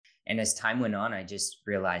And as time went on, I just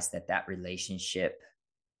realized that that relationship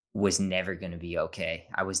was never going to be okay.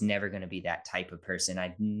 I was never going to be that type of person.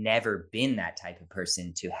 I'd never been that type of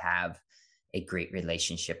person to have a great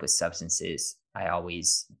relationship with substances. I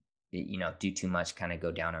always, do too much, kind of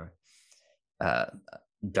go down a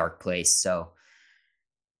dark place. So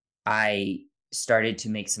I started to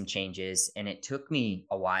make some changes, and it took me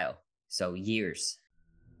a while. So years.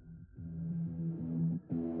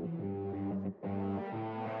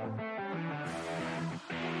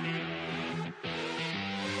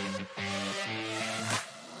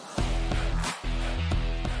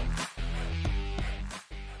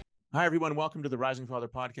 Hi, everyone. Welcome to the Rising Father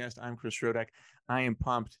podcast. I'm Chris Rodek. I am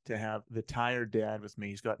pumped to have the Tired Dad with me.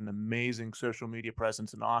 He's got an amazing social media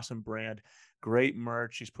presence, an awesome brand, great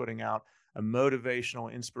merch. He's putting out a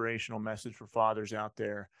motivational, inspirational message for fathers out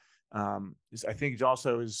there. I think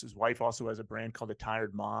his wife also has a brand called The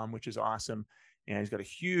Tired Mom, which is awesome. And he's got a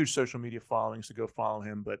huge social media following, so go follow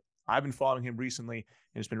him. But I've been following him recently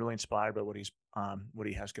and it's been really inspired by what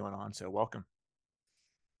he has going on. So welcome.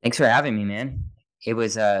 Thanks for having me, man.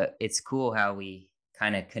 It's cool how we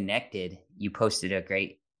kind of connected. You posted a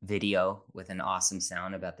great video with an awesome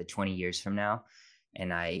sound about the 20 years from now,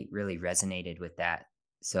 and I really resonated with that.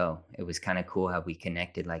 So it was kind of cool how we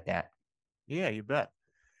connected like that. Yeah, you bet.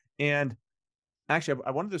 And actually,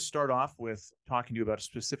 I wanted to start off with talking to you about a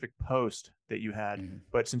specific post that you had, Mhm.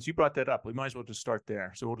 but since you brought that up, we might as well just start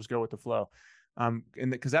there. So we'll just go with the flow. And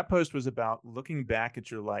because that post was about looking back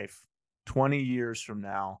at your life 20 years from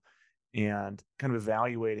now and kind of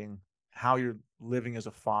evaluating how you're living as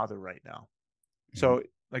a father right now. Mhm. So,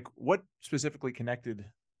 like, what specifically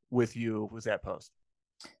connected with you with that post?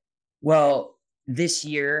 Well, this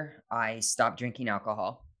year I stopped drinking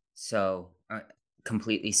alcohol. So,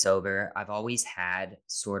 completely sober. I've always had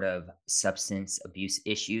sort of substance abuse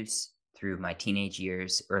issues through my teenage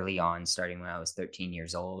years, early on, starting when I was 13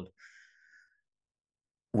 years old,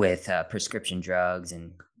 with prescription drugs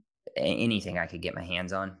and anything I could get my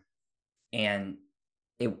hands on. And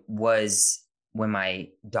it was when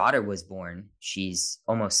my daughter was born. She's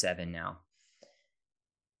almost 7 now.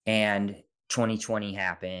 And 2020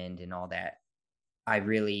 happened and all that. I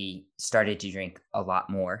really started to drink a lot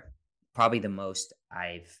more, probably the most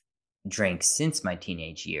I've drank since my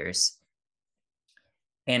teenage years.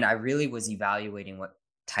 And I really was evaluating what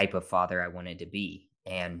type of father I wanted to be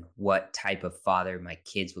and what type of father my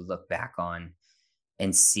kids would look back on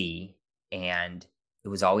and see. And it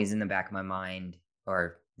was always in the back of my mind,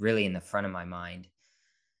 or really in the front of my mind,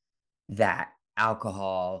 that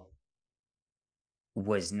alcohol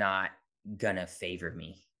was not gonna favor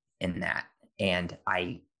me in that. And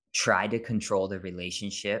I tried to control the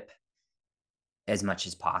relationship as much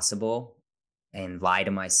as possible and lie to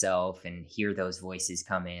myself and hear those voices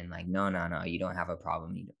come in like, no, no, no, you don't have a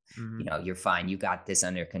problem. Mm-hmm. You're fine. You got this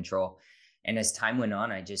under control. And as time went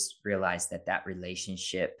on, I just realized that that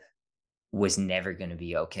relationship was never going to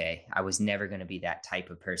be okay. I was never going to be that type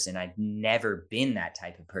of person. I'd never been that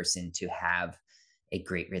type of person to have a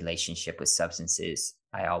great relationship with substances.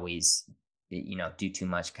 I always, do too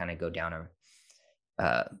much, kind of go down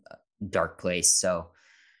a dark place. So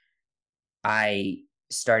I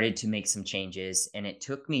started to make some changes, and it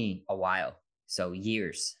took me a while. So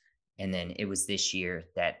years. And then it was this year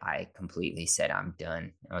that I completely said, I'm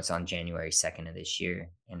done. It was on January 2nd of this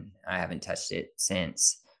year, and I haven't touched it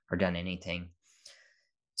since or done anything.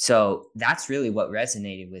 So that's really what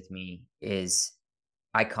resonated with me is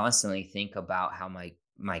I constantly think about how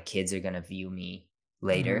my kids are going to view me Mm-hmm.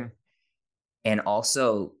 later, and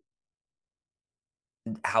also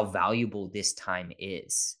how valuable this time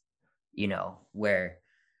is, where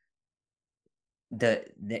the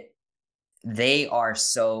they are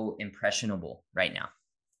so impressionable right now.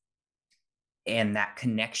 And that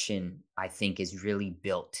connection, I think, is really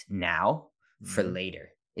built now for Mm-hmm. later.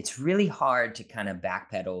 It's really hard to kind of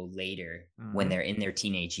backpedal later when Mm-hmm. they're in their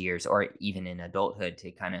teenage years or even in adulthood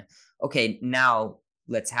to kind of, okay, now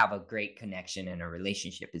let's have a great connection in a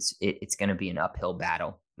relationship. It's going to be an uphill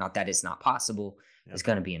battle. Not that it's not possible. Yep. It's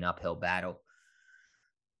going to be an uphill battle.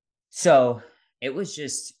 So it was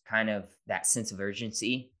just kind of that sense of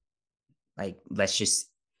urgency. Like, let's just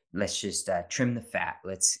trim the fat.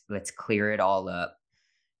 Let's clear it all up,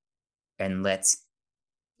 and let's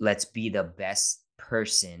be the best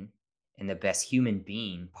person and the best human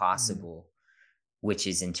being Mm-hmm. possible, which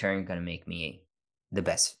is in turn going to make me the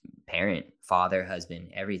best parent, father,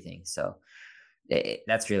 husband, everything. So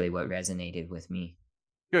that's really what resonated with me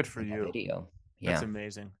Good for in that you. video. That's Yeah.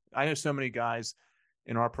 amazing. I know so many guys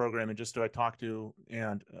in our program and just who I talk to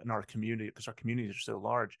and in our community, because our communities are so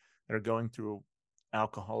large, that are going through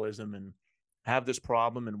alcoholism and have this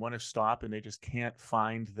problem and want to stop, and they just can't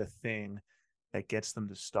find the thing that gets them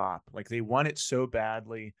to stop. Like they want it so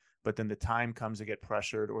badly, but then the time comes to get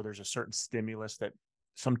pressured, or there's a certain stimulus, that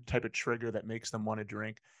some type of trigger that makes them want to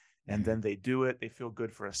drink. And then they do it, they feel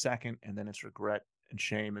good for a second, and then it's regret and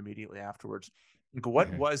shame immediately afterwards. Like, what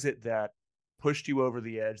Mhm. was it that pushed you over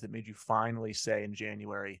the edge that made you finally say in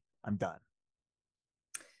January, I'm done?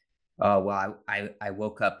 Oh, well, I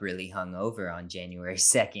woke up really hungover on January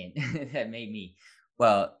 2nd. That made me,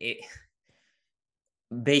 well, it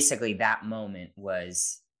basically that moment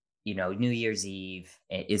was, New Year's Eve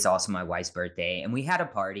is also my wife's birthday, and we had a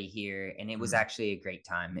party here, and it was Mm. actually a great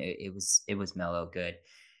time. It was mellow, good.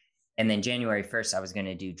 And then January 1st, I was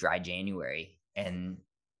gonna do dry January, and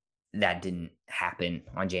that didn't happen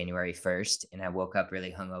on January 1st. And I woke up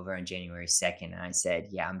really hungover on January 2nd, and I said,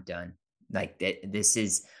 "Yeah, I'm done. Like this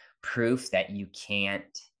is proof that you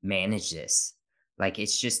can't manage this. Like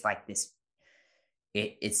it's just like this.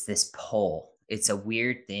 It's this pull. It's a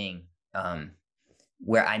weird thing.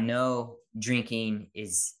 Where I know drinking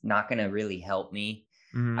is not going to really help me.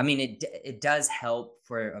 I Mm-hmm. mean, it does help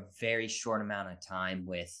for a very short amount of time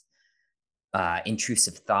with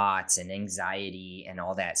intrusive thoughts and anxiety and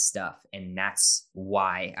all that stuff. And that's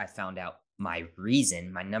why I found out my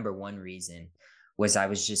number one reason was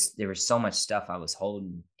there was so much stuff I was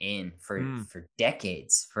holding in Mm. for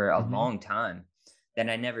decades, for a Mm-hmm. long time that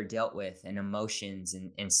I never dealt with, and emotions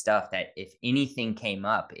and stuff that if anything came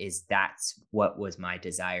up, is that's what was my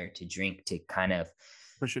desire to drink, to kind of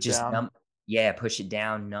Push it just down. numb, yeah, push it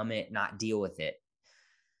down, numb it, not deal with it.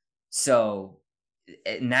 So,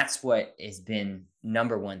 and that's what has been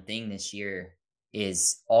number one thing this year,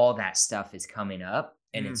 is all that stuff is coming up,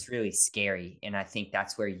 and Mm. it's really scary. And I think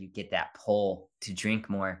that's where you get that pull to drink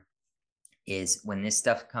more, is when this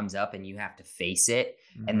stuff comes up and you have to face it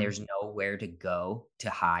and Mm-hmm. there's nowhere to go to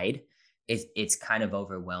hide. It's kind of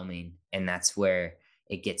overwhelming, and that's where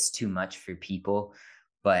it gets too much for people.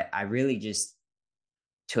 But I really just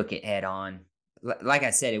took it head on. Like I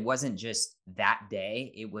said, it wasn't just that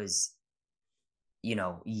day. It was,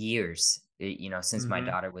 years, since my Mm-hmm.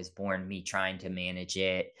 daughter was born, me trying to manage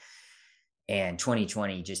it. And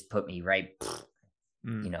 2020 just put me right, you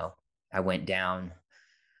Mm. know, I went down.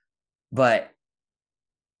 But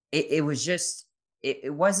it was just,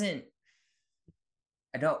 it wasn't,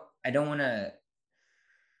 I don't want to,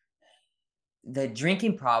 the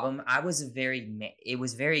drinking problem. I was a very, it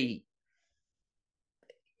was very,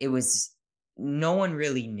 it was, no one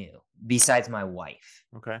really knew besides my wife,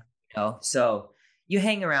 Okay. so you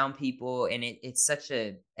hang around people, and it's such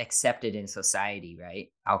a accepted in society,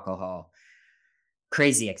 right? Alcohol,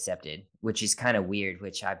 crazy accepted, which is kind of weird,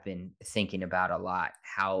 which I've been thinking about a lot,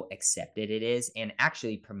 how accepted it is and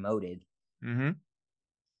actually promoted. Mm-hmm.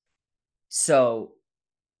 So,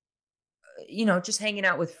 just hanging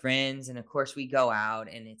out with friends, and of course we go out,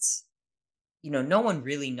 and it's, no one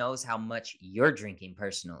really knows how much you're drinking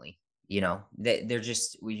personally. You're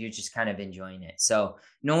just kind of enjoying it. So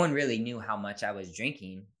no one really knew how much I was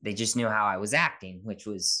drinking. They just knew how I was acting, which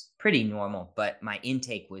was pretty normal. But my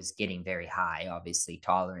intake was getting very high, obviously,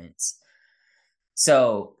 tolerance.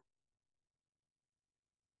 So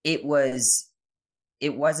it was,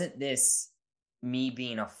 it wasn't this me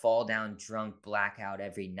being a fall down drunk blackout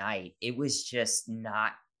every night. It was just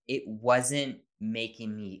not, it wasn't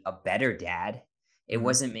making me a better dad. It Mm-hmm.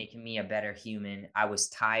 wasn't making me a better human. I was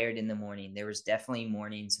tired in the morning. There was definitely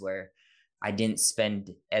mornings where I didn't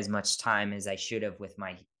spend as much time as I should have with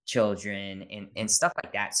my children and Mm-hmm. stuff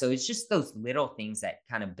like that. So it's just those little things that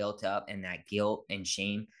kind of built up, and that guilt and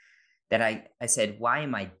shame, that I said, why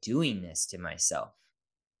am I doing this to myself?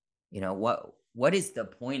 What is the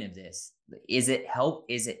point of this? Is it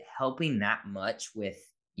helping that much with,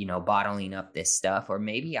 bottling up this stuff? Or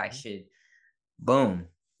maybe I should, boom,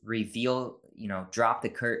 reveal, drop the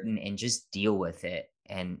curtain and just deal with it.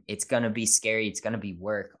 And it's going to be scary, it's going to be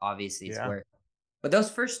work, obviously it's Yeah. work. But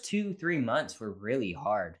those first 2-3 months were really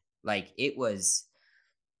hard. Like it was,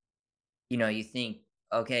 you think,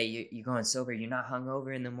 okay, you're going sober, you're not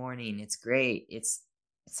hungover in the morning, it's great. It's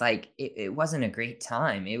like it wasn't a great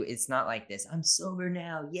time. It's not like this. I'm sober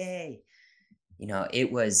now, yay!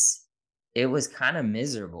 It was kind of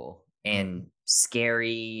miserable Mm-hmm. and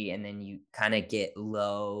scary, and then you kind of get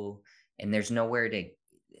low, and there's nothing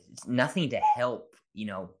to help,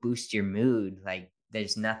 boost your mood. Like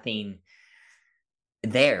there's nothing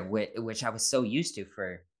there, which I was so used to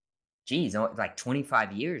for, geez, like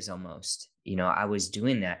 25 years almost. I was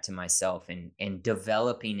doing that to myself, and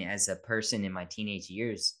developing as a person in my teenage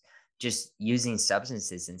years, just using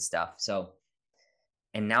substances and stuff. So,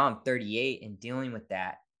 and now I'm 38 and dealing with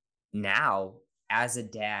that now as a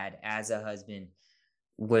dad, as a husband,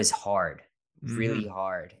 was hard, Mm-hmm. really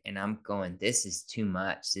hard. And I'm going, this is too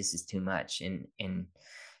much. This is too much. And it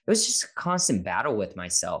was just a constant battle with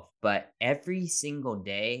myself. But every single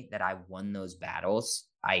day that I won those battles,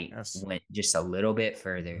 I Yes. went just a little bit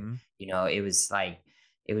further. Mm-hmm.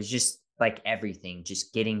 It was just like everything,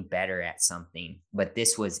 just getting better at something. But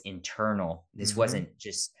this was internal. This Mm-hmm. wasn't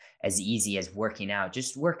just as easy as working out.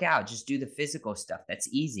 Just work out, just do the physical stuff. That's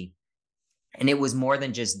easy. And it was more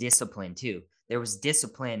than just discipline, too. There was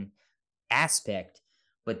discipline aspect,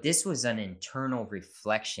 but this was an internal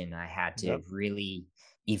reflection I had to Yep. really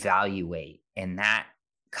evaluate. And that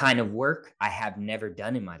kind of work I have never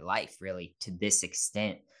done in my life, really, to this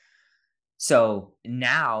extent. So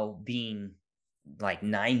now, being like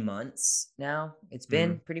 9 months now, it's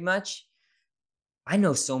Mm-hmm. been pretty much, I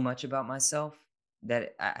know so much about myself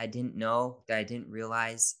that I didn't know, that I didn't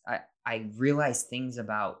realize. I realized things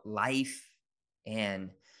about life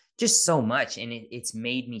and just so much. And it's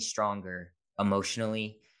made me stronger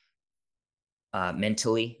emotionally,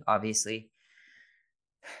 mentally, obviously.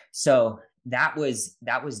 So that was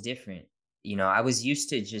different. I was used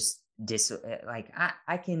to just like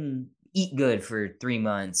I can eat good for 3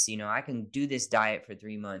 months. I can do this diet for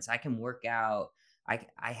 3 months. I can work out.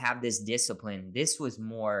 I have this discipline. This was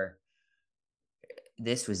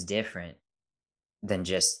different than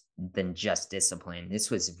just discipline.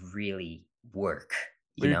 This was really work,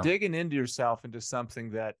 Well, you you're know? digging into yourself into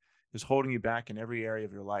something that is holding you back in every area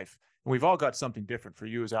of your life. And we've all got something different. For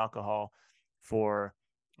you, is alcohol. For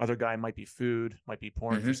other guy, it might be food, might be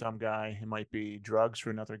porn for Hmm. some guy, it might be drugs for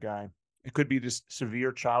another guy. It could be just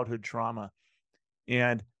severe childhood trauma.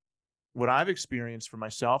 And what I've experienced for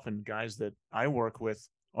myself and guys that I work with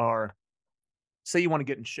are, say you want to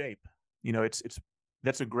get in shape. It's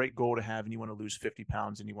that's a great goal to have, and you want to lose 50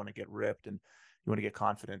 pounds and you want to get ripped and you want to get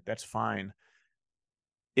confident. That's fine.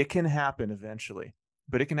 It can happen eventually,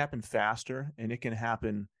 but it can happen faster and it can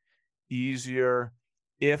happen easier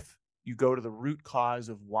if you go to the root cause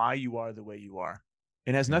of why you are the way you are.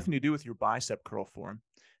 It has Mm. nothing to do with your bicep curl form.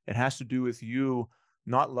 It has to do with you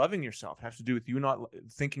not loving yourself. It has to do with you not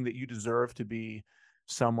thinking that you deserve to be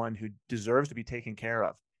someone who deserves to be taken care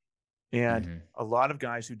of. And Mhm. a lot of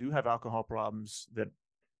guys who do have alcohol problems that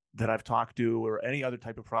I've talked to, or any other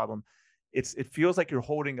type of problem, it feels like you're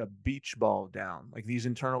holding a beach ball down, like these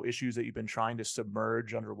internal issues that you've been trying to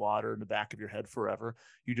submerge underwater in the back of your head forever.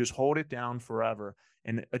 You just hold it down forever,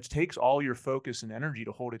 and it takes all your focus and energy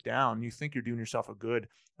to hold it down. You think you're doing yourself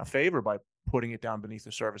a favor by putting it down beneath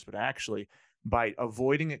the surface, but actually by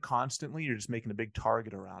avoiding it constantly, you're just making a big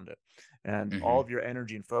target around it, and all Mhm. of your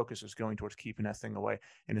energy and focus is going towards keeping that thing away.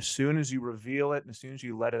 And as soon as you reveal it, and as soon as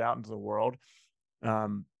you let it out into the world,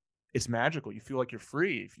 um, it's magical. You feel like you're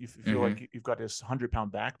free. You feel Mhm. like you've got this 100-pound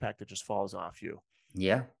backpack that just falls off you.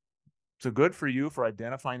 Yeah. So good for you for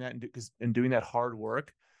identifying that and doing that hard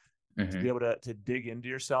work to be Mhm. able to dig into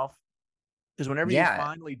yourself. Because whenever you Yeah.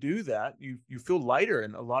 finally do that, you feel lighter,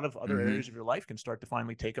 and a lot of other areas Mhm. of your life can start to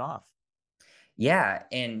finally take off. Yeah,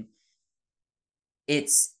 and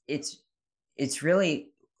it's it's it's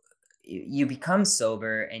really, you become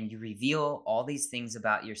sober and you reveal all these things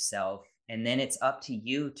about yourself, and then it's up to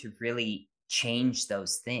you to really change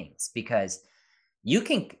those things, because you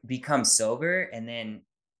can become sober and then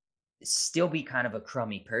still be kind of a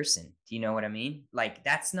crummy person. Do you know what I mean? Like,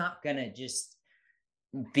 that's not going to just,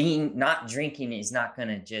 being not drinking is not going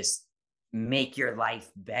to just make your life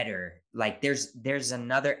better. Like, there's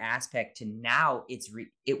another aspect to, now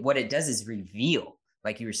what it does is reveal,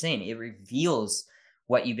 like you were saying, it reveals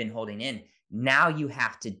what you've been holding in. Now you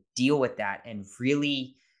have to deal with that, and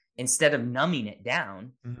really, instead of numbing it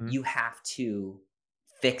down, Mm-hmm. you have to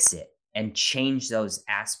fix it and change those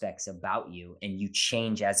aspects about you, and you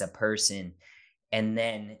change as a person. And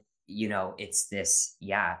then, it's this,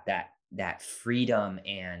 yeah, that freedom,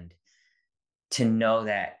 and to know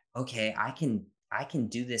that, okay, I can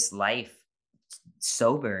do this life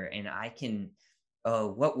sober, and I can,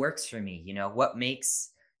 oh, what works for me, what makes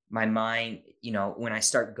my mind, when I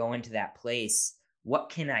start going to that place, what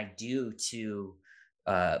can I do to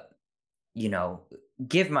uh you know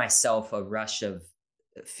give myself a rush of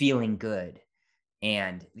feeling good,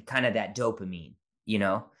 and kind of that dopamine, you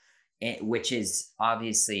know, which is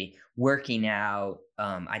obviously working out.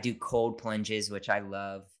 I do cold plunges, which I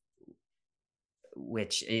love,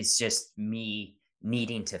 which is just me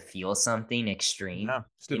needing to feel something extreme. Yeah,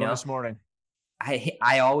 just You did one know, this morning.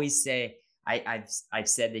 I always say, I've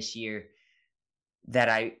said this year that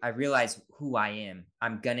I realize who I am.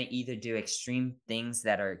 I'm gonna either do extreme things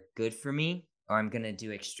that are good for me, or I'm gonna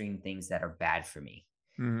do extreme things that are bad for me.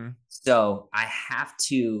 Mm-hmm. So I have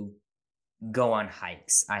to go on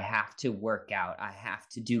hikes. I have to work out. I have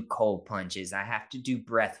to do cold plunges. I have to do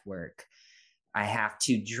breath work. I have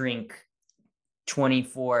to drink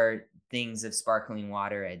 24 things of sparkling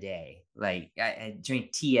water a day. Like I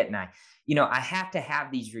drink tea at night. I have to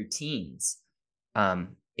have these routines.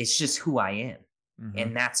 It's just who I am. Hmm.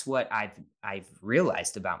 And that's what I've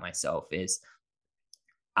realized about myself is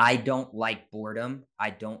I don't like boredom. I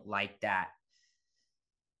don't like that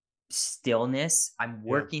stillness. I'm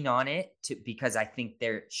Yeah. working on it because I think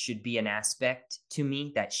there should be an aspect to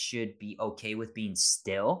me that should be okay with being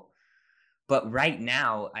still. But right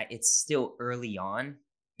now, it's still early on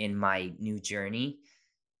in my new journey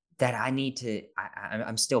that I need to.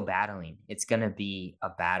 I'm still battling. It's gonna be a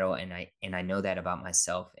battle, and I know that about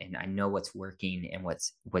myself, and I know what's working and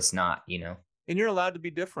what's not. And you're allowed to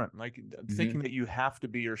be different. Like Hmm. thinking that you have to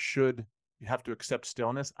be or you have to accept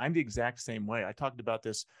stillness. I'm the exact same way. I talked about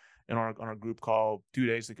this in our group call 2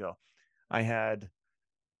 days ago. I had,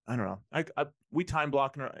 I don't know, we time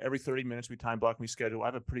block every 30 minutes. We time block, we schedule. I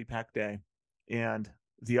have a pretty packed day. And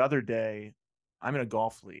the other day, I'm in a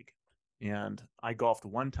golf league and I golfed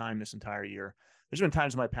one time this entire year. There's been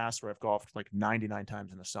times in my past where I've golfed like 99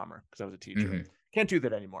 times in the summer because I was a teacher. Hmm. Can't do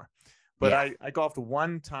that anymore. But Yeah. I golfed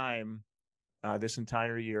one time this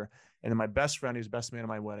entire year. And then my best friend, who's the best man at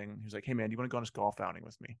my wedding, he was like, "Hey man, do you want to go on this golf outing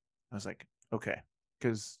with me?" I was like, "Okay,"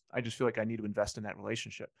 because I just feel like I need to invest in that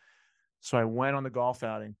relationship. So I went on the golf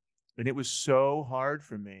outing, and it was so hard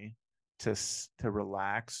for me to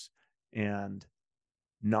relax and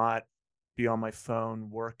not be on my phone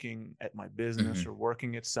working at my business Hmm. or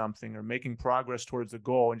working at something or making progress towards the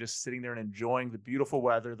goal and just sitting there and enjoying the beautiful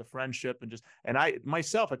weather, the friendship, and I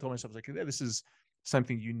myself, I told myself, I was like, "Hey, this is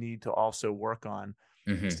something you need to also work on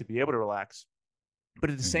is Hmm. to be able to relax." But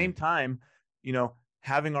at the same Hmm. time,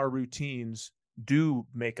 having our routines do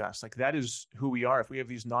make us like that is who we are. If we have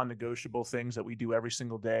these non-negotiable things that we do every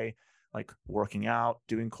single day, like working out,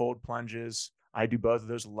 doing cold plunges, I do both of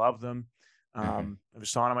those, love them. Hmm. I have a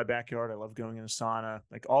sauna in my backyard. I love going in a sauna.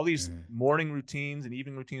 Like all these Hmm. morning routines and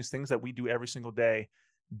evening routines, things that we do every single day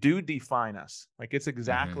do define us. Like it's Hmm.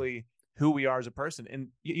 exactly who we are as a person.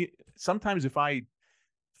 And sometimes if I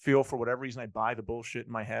feel for whatever reason I buy the bullshit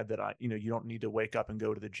in my head that you don't need to wake up and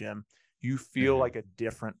go to the gym, you feel Hmm. like a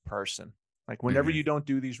different person. Like whenever Hmm. you don't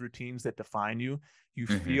do these routines that define you, you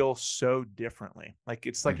Hmm. feel so differently. Like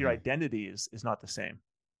it's like your Hmm. identity is not the same.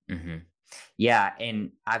 Hmm. Yeah,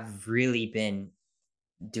 and I've really been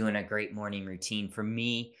doing a great morning routine. For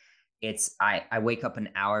me, it's I wake up an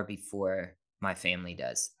hour before my family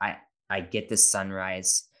does. I get the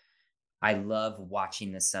sunrise. I love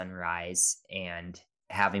watching the sunrise and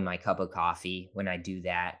having my cup of coffee when I do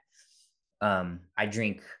that. I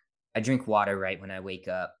drink water right when I wake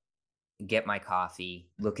up, get my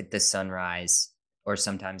coffee, look at the sunrise, or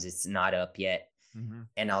sometimes it's not up yet, Mm-hmm.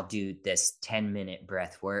 and I'll do this 10-minute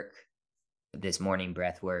breath work, this morning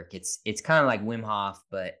breath work. It's kind of like Wim Hof,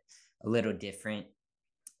 but a little different.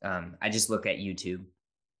 I just look at YouTube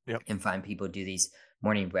Yep. and find people do these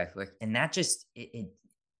morning breath work, and that just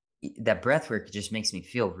that breath work just makes me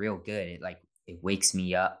feel real good. It wakes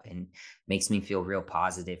me up and makes me feel real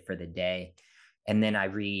positive for the day. And then I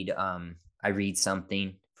read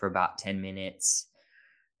something for about 10 minutes,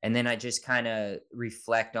 and then I just kind of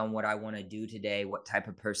reflect on what I want to do today, what type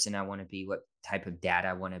of person I want to be, what type of dad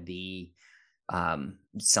I want to be,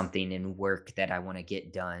 something in work that I want to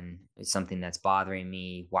get done, something that's bothering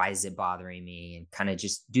me. Why is it bothering me? And kind of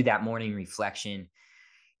just do that morning reflection.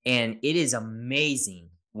 And it is amazing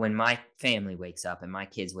when my family wakes up and my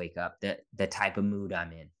kids wake up, the type of mood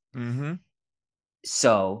I'm in. Mm-hmm.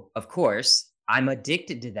 So, of course, I'm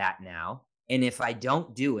addicted to that now. And if I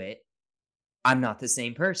don't do it, I'm not the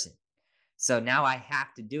same person. So now I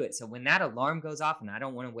have to do it. So when that alarm goes off and I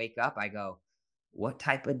don't want to wake up, I go, what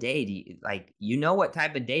type of day do you like? What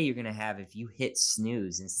type of day you're going to have if you hit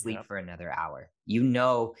snooze and sleep Yep. for another hour.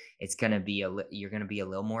 It's going to be you're going to be a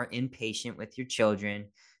little more impatient with your children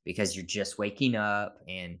because you're just waking up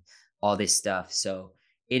and all this stuff. So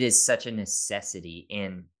it is such a necessity,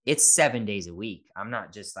 and it's 7 days a week. I'm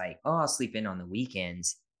not just like, "Oh, I'll sleep in on the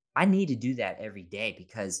weekends." I need to do that every day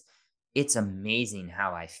because it's amazing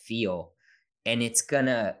how I feel, and it's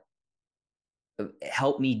gonna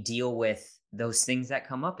help me deal with those things that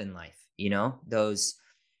come up in life, those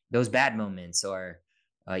bad moments, or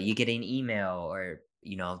you get an email, or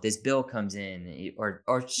this bill comes in, or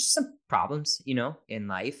just some problems, in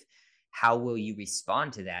life. How will you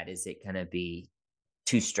respond to that? Is it going to be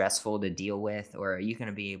too stressful to deal with, or are you going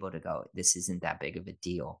to be able to go, this isn't that big of a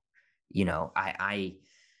deal? I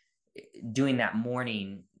doing that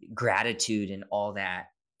morning gratitude and all that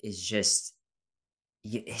is just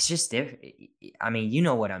It's just different. I mean, you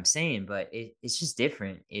know what I'm saying, but it's just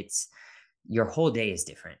different. It's your whole day is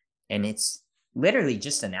different, and it's literally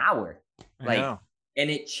just an hour, I like, know. and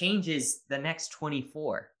it changes the next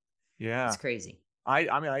 24. It's Yeah. crazy.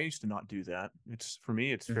 I mean, I used to not do that. It's for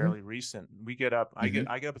me, it's Hmm. fairly recent. We get up, Hmm.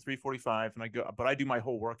 I get up at 3:45 and I go, but I do my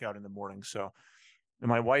whole workout in the morning. So, and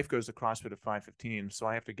my wife goes to CrossFit at 5:15. So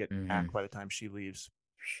I have to get back Hmm. by the time she leaves.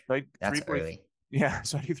 Like That's 3:40. early. Yeah.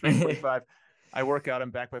 So I do 3:45. I work out,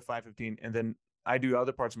 I'm back by 5:15. And then I do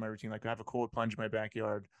other parts of my routine. Like I have a cold plunge in my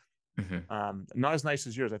backyard. Hmm. Not as nice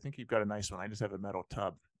as yours. I think you've got a nice one. I just have a metal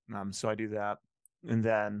tub. So I do that. And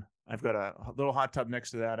then I've got a little hot tub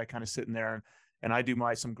next to that. I kind of sit in there and I do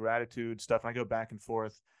some gratitude stuff. And I go back and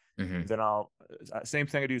forth. Hmm. And then same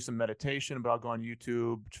thing. I do some meditation, but I'll go on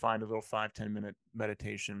YouTube, find a little 5-10 minute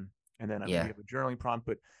meditation. And then we Yeah. have a journaling prompt,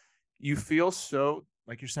 but you feel so,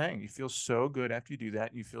 like you're saying, you feel so good after you do that.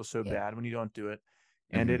 And you feel so Yep. bad when you don't do it.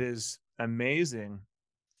 And it Hmm. is amazing.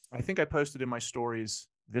 I think I posted in my stories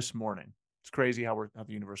this morning. It's crazy how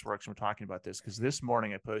the universe works when we're talking about this, because this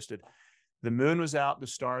morning I posted the moon was out, the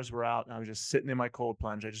stars were out, and I was just sitting in my cold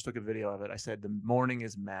plunge. I just took a video of it. I said the morning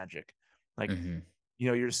is magic. Like, Hmm.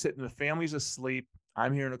 you're just sitting, the family's asleep.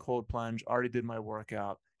 I'm here in a cold plunge, already did my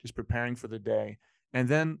workout, just preparing for the day. And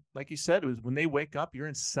then, like you said, it was when they wake up, you're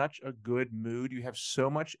in such a good mood. You have so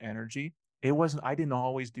much energy. I didn't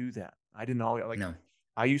always do that. I didn't always, like, No.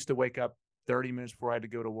 I used to wake up 30 minutes before I had to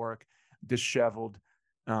go to work, disheveled,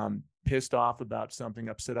 pissed off about something,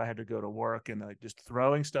 upset I had to go to work, and like just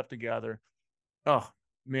throwing stuff together. Oh,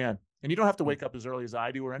 man. And you don't have to wake up as early as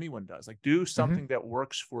I do or anyone does. Like, do Hmm. something that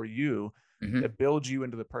works for you, Hmm. that builds you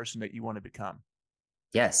into the person that you want to become.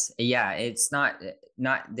 Yes. Yeah. It's not,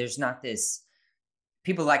 there's not this,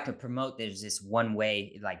 people like to promote there's this one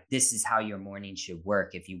way, like, this is how your morning should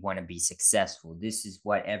work if you want to be successful. This is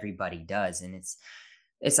what everybody does. And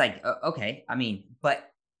it's like, okay, I mean,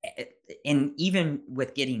 but and even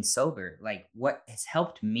with getting sober, like, what has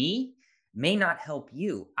helped me may not help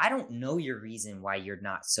you. I don't know your reason why you're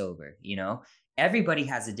not sober, everybody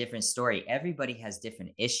has a different story, everybody has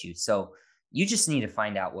different issues, so you just need to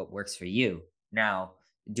find out what works for you. Now,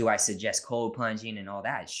 do I suggest cold plunging and all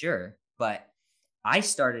that? Sure, but I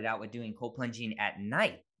started out with doing cold plunging at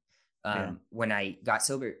night, Yeah. when I got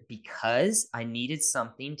sober, because I needed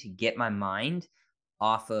something to get my mind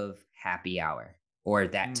off of happy hour, or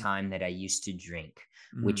that Mm, time that I used to drink,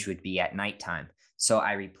 mm, which would be at nighttime. So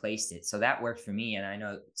I replaced it. So that worked for me. And I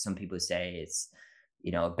know some people say it's,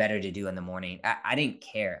 better to do in the morning. I didn't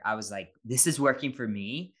care. I was like, this is working for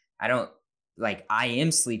me. I don't, like, I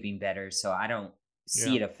am sleeping better. So I don't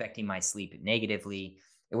see yeah. it affecting my sleep negatively.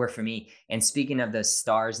 It worked for me. And speaking of the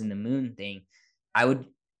stars and the moon thing, I would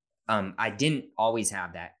I didn't always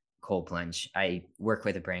have that cold plunge. I work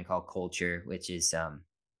with a brand called Culture, which is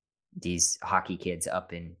these hockey kids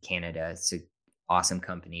up in Canada. It's an awesome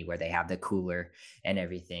company where they have the cooler and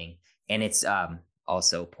everything, and it's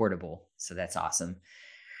also portable, so that's awesome.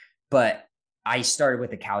 But I started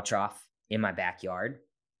with a cow trough in my backyard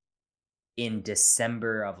in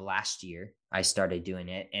December of last year. I started doing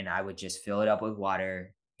it, and I would just fill it up with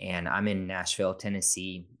water. And I'm in Nashville,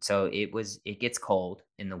 Tennessee, so it gets cold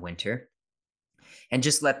in the winter, and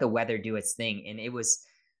just let the weather do its thing. And it was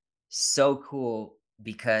so cool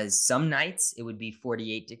because some nights it would be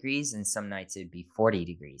 48 degrees and some nights it would be 40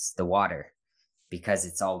 degrees, the water, because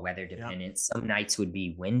it's all weather Yeah. dependent. Some nights would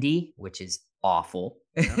be windy, which is awful.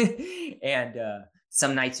 Yeah. And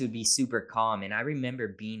some nights would be super calm. And I remember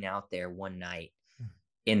being out there one night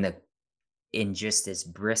in the in just this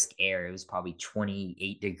brisk air. It was probably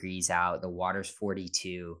 28 degrees out. The water's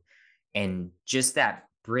 42. And just that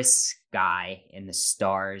brisk sky and the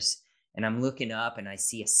stars. And I'm looking up and I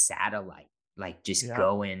see a satellite, like, just Yeah.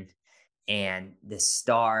 going, and the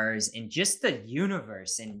stars and just the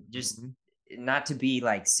universe, and just, Mhm. not to be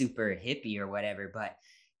like super hippie or whatever, but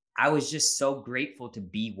I was just so grateful to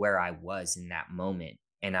be where I was in that moment.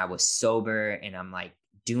 And I was sober, and I'm like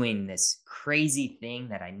doing this crazy thing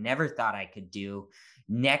that I never thought I could do,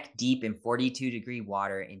 neck deep in 42-degree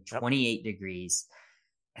water in Yep. 28 degrees.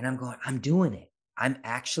 And I'm going, I'm doing it. I'm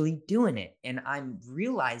actually doing it. And I'm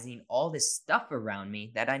realizing all this stuff around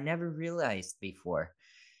me that I never realized before.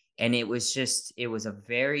 And it was a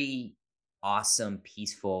very awesome,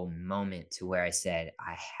 peaceful moment to where I said,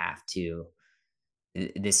 I have to,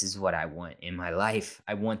 this is what I want in my life.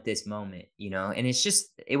 I want this moment. And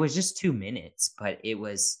it was just 2 minutes, but it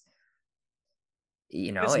was,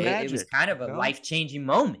 It's it was magic, kind of a life changing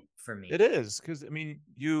moment for It me. is, because I mean,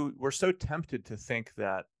 you were so tempted to think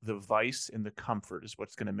that the vice and the comfort is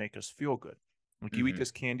what's going to make us feel good. Like you eat Mm-hmm.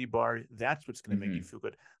 this candy bar, that's what's going to make you Mm-hmm. feel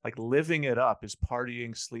good. Like living it up is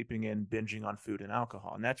partying, sleeping in, binging on food and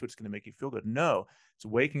alcohol. And that's what's going to make you feel good. No, it's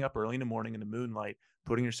waking up early in the morning in the moonlight,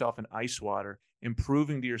 putting yourself in ice water,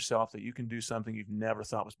 improving to yourself that you can do something you've never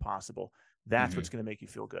thought was possible. That's Mm-hmm. what's going to make you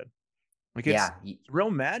feel good. Like Yeah. it's real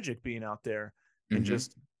magic being out there and Mm-hmm.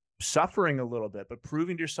 just suffering a little bit, but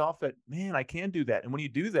proving to yourself that, man, I can do that. And when you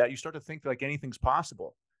do that, you start to think like anything's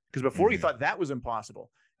possible. Because before you Mm-hmm. thought that was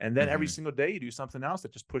impossible. And then every Mm-hmm. single day you do something else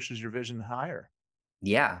that just pushes your vision higher.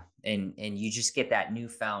 Yeah. And you just get that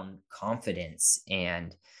newfound confidence,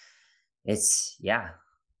 and it's, yeah,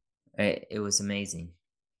 it was amazing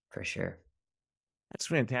for sure. That's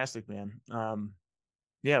fantastic, man.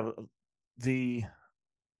 Yeah, the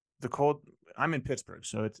the cold. I'm in Pittsburgh,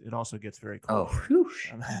 so it also gets very Oh, cold here. whew.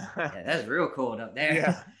 Um, Yeah, that's real cold up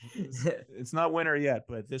yeah, there. it's not winter yet,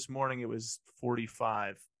 but this morning it was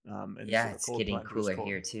 45, and so Yeah, the it's cold getting plunge was cooler cold.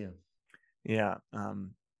 here too. Yeah,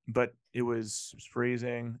 but it was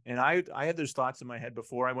freezing, and I had those thoughts in my head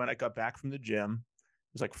before I got back from the gym.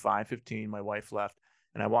 It was like 5:15. My wife left,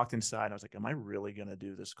 and I walked inside. And I was like, "Am I really gonna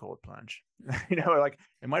do this cold plunge? Like,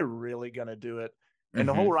 am I really gonna do it?" And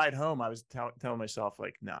the whole Hmm. ride home, I was telling myself,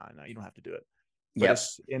 like, "Nah, no, you don't have to do it." But Yep.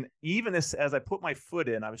 even as I put my foot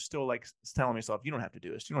in, I was still like telling myself, "You don't have to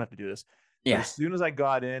do this. You don't have to do this." But Yeah. as soon as I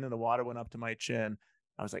got in and the water went up to my chin,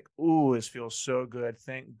 I was like, "Ooh, this feels so good.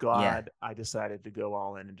 Thank Yeah. God I decided to go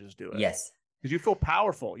all in and just do it." Yes. Because you feel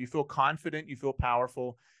powerful, you feel confident, you feel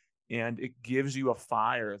powerful, and it gives you a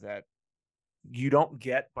fire that you don't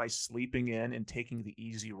get by sleeping in and taking the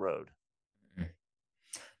easy road. Mhm.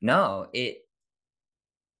 No,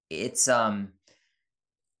 it's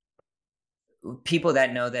people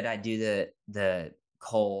that know that I do the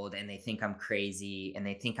cold, and they think I'm crazy, and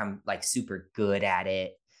they think I'm like super good at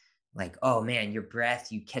it. Like, oh man, your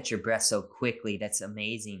breath, you catch your breath so quickly. That's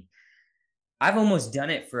amazing. I've almost done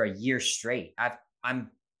it for a year straight.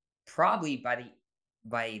 I'm probably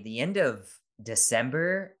by the end of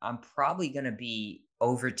December, I'm probably going to be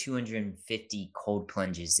over 250 cold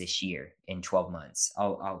plunges this year in 12 months.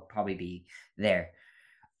 I'll probably be there.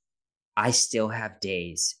 I still have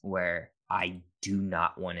days where I do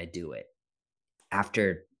not want to do it.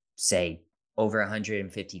 After, say, over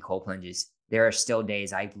 150 cold plunges, there are still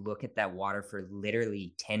days I look at that water for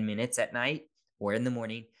literally 10 minutes at night or in the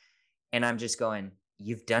morning, and I'm just going,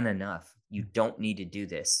 "You've done enough. You don't need to do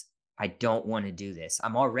this. I don't want to do this.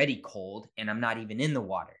 I'm already cold and I'm not even in the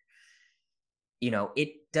water."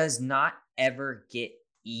 It does not ever get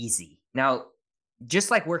easy. Now,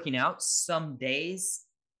 just like working out, some days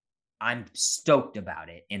I'm stoked about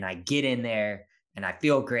it and I get in there and I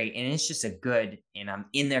feel great and it's just a good, and I'm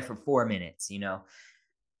in there for 4 minutes,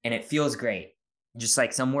 and it feels great. Just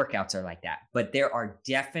like some workouts are like that. But there are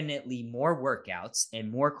definitely more workouts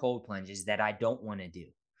and more cold plunges that I don't want to do.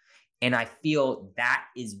 And I feel that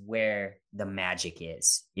is where the magic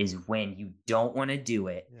is when you don't want to do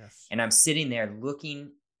it. Yes. And I'm sitting there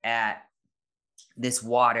looking at this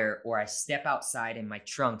water, or I step outside in my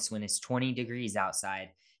trunks when it's 20 degrees outside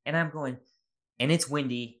and I'm going, and it's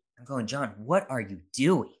windy. I'm going, "John, what are you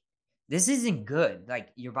doing? This isn't good."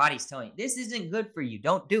 Like your body's telling you, this isn't good for you.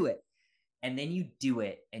 Don't do it. And then you do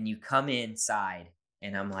it and you come inside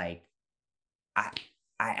and I'm like, I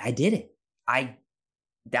I did it. I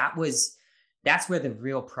that was that's where the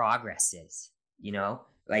real progress is.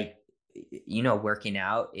 Like, working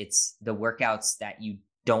out, it's the workouts that you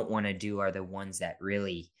don't want to do are the ones that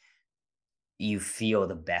really you feel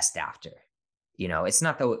the best after. It's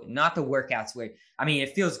not the workouts where, I mean,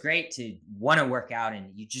 it feels great to want to work out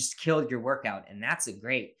and you just killed your workout, and that's a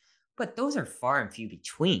great, but those are far and few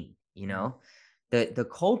between. The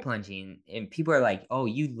cold plunging, and people are like, "Oh,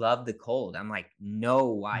 you love the cold." I'm like,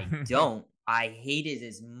 "No, I don't. I hate it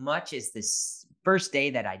as much as this first day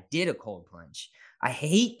that I did a cold plunge. I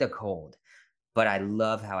hate the cold, but I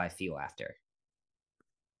love how I feel after."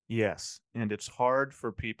 Yes, and it's hard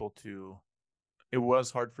for people to. It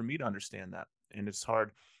was hard for me to understand that, and it's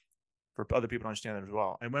hard for other people to understand that as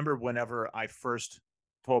well. I remember whenever I first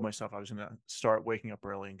told myself I was going to start waking up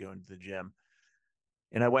early and going to the gym,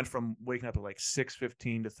 and I went from waking up at like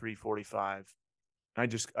 6:15 to 3:45.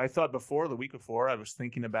 I thought before, the week before, I was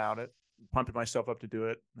thinking about it, pumping myself up to do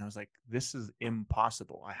it, and I was like, this is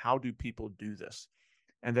impossible. How do people do this?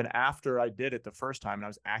 And then after I did it the first time and I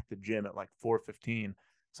was at the gym at like 4:15,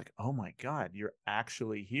 it's like, oh my God, you're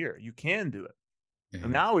actually here. You can do it. And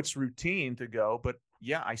Mhm. now it's routine to go, but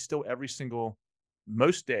yeah, I still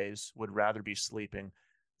most days would rather be sleeping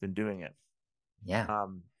than doing it. Yeah.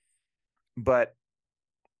 Um, but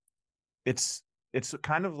it's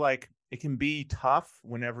kind of like it can be tough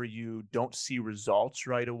whenever you don't see results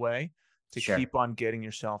right away to Sure. keep on getting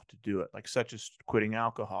yourself to do it, like such as quitting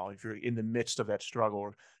alcohol, if you're in the midst of that struggle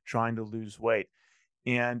or trying to lose weight.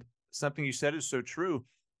 And something you said is so true.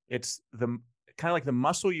 It's the kind of like the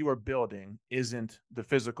muscle you are building isn't the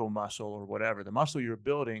physical muscle or whatever. The muscle you're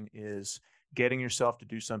building is getting yourself to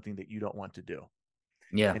do something that you don't want to do.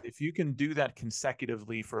 Yeah. And if you can do that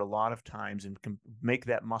consecutively for a lot of times and can make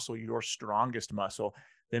that muscle your strongest muscle,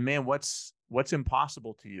 then man, what's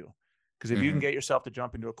impossible to you? Because if you can Hmm. get yourself to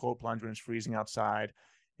jump into a cold plunge when it's freezing outside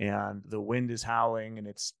and the wind is howling and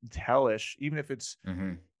it's hellish, even if it's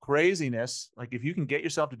Hmm. craziness, like if you can get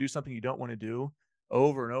yourself to do something you don't want to do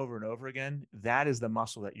over and over and over again, that is the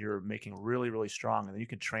muscle that you're making really, really strong. And then you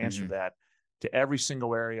can transfer Hmm. that to every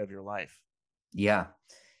single area of your life. Yeah.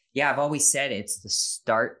 Yeah. I've always said it's the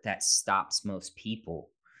start that stops most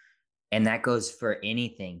people. And that goes for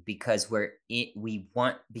anything because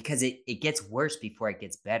it gets worse before it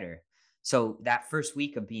gets better. So that first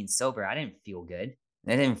week of being sober, I didn't feel good.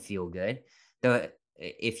 I didn't feel good.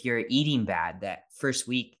 If you're eating bad, that first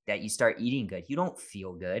week that you start eating good, you don't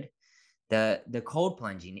feel good. The cold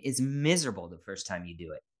plunging is miserable the first time you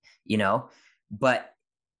do it, you know? But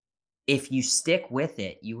if you stick with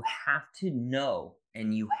it, you have to know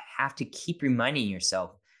and you have to keep reminding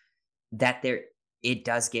yourself that it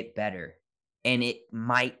does get better and it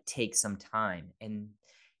might take some time. And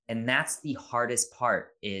that's the hardest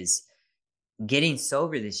part is getting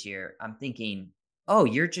sober this year. I'm thinking, oh,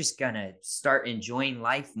 you're just gonna start enjoying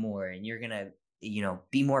life more and you're gonna,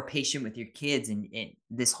 be more patient with your kids and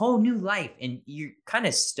this whole new life. And you're kind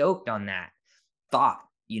of stoked on that thought,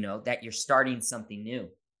 that you're starting something new.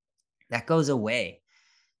 That goes away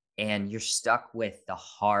and you're stuck with the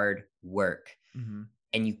hard work. Mm-hmm.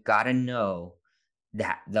 And you gotta know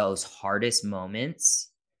that those hardest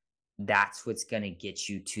moments, that's what's gonna get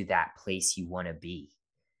you to that place you wanna be,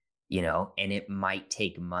 and it might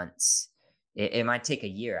take months. It might take a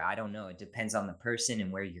year. I don't know. It depends on the person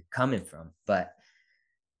and where you're coming from. But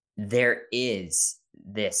there is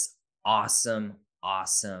this awesome,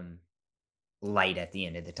 awesome light at the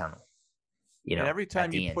end of the tunnel, And every at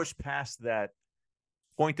time you the end. push past that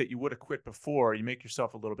point that you would have quit before, you make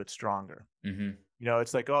yourself a little bit stronger. Hmm.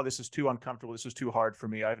 It's like, oh, this is too uncomfortable. This is too hard for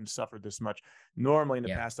me. I haven't suffered this much. Normally in the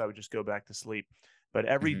Yeah. past, I would just go back to sleep. But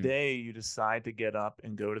every Hmm. day you decide to get up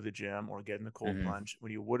and go to the gym or get in the cold Hmm. plunge.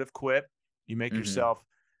 When you would have quit, you make Hmm. yourself,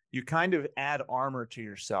 you kind of add armor to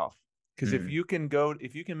yourself. Because Hmm. if you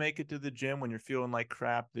can make it to the gym when you're feeling like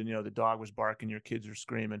crap, then, the dog was barking, your kids are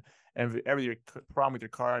screaming, and every problem with your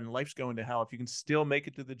car and life's going to hell. If you can still make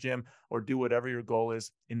it to the gym or do whatever your goal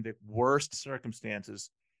is in the worst circumstances,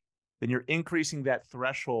 then you're increasing that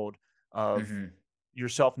threshold of Hmm.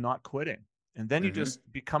 yourself not quitting. And then you Hmm.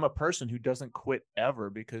 just become a person who doesn't quit ever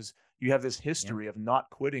because you have this Yeah. history of not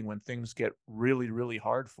quitting when things get really, really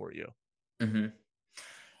hard for you. Hmm.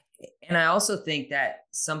 And I also think that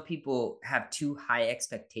some people have too high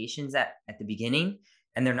expectations at the beginning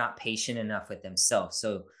and they're not patient enough with themselves.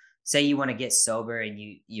 So say you want to get sober and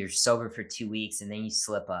you're sober for 2 weeks and then you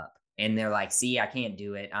slip up and they're like, see, I can't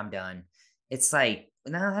do it. I'm done. It's like,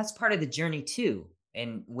 no, that's part of the journey too.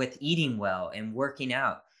 And with eating well and working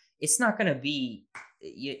out, it's not going to be,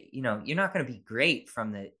 you're not going to be great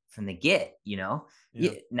from the get.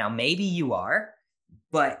 Yeah. Now maybe you are,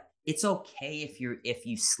 but it's okay if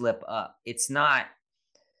you slip up. It's not,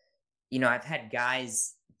 I've had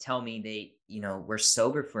guys tell me were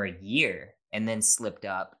sober for a year and then slipped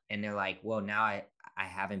up and they're like, well, now I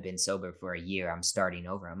haven't been sober for a year. I'm starting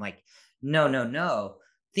over. I'm like, no, no, no.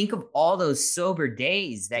 Think of all those sober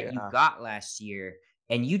days that you Yeah. got last year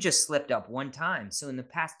and you just slipped up one time. So in the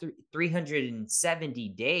past 370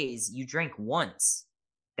 days, you drank once.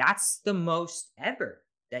 That's the most ever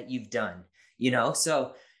that you've done.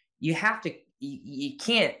 So you have to you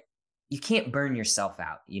can't burn yourself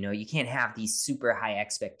out. You can't have these super high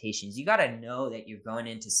expectations. You got to know that you're going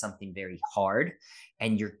into something very hard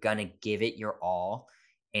and you're going to give it your all.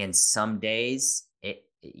 And some days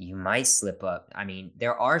you might slip up. I mean,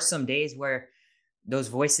 there are some days where those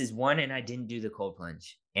voices won and I didn't do the cold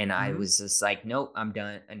plunge. And I Mm-hmm. was just like, nope, I'm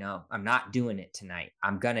done. No, I'm not doing it tonight.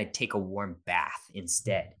 I'm going to take a warm bath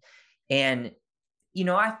instead. And,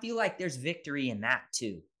 I feel like there's victory in that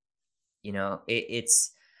too.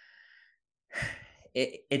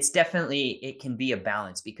 It's definitely, it can be a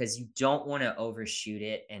balance because you don't want to overshoot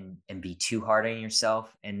it and be too hard on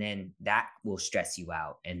yourself, and then that will stress you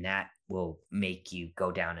out and that will make you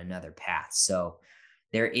go down another path. So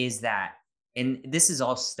there is that. And this is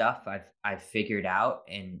all stuff I've figured out,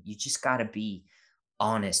 and you just got to be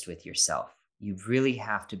honest with yourself. You really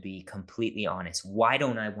have to be completely honest. Why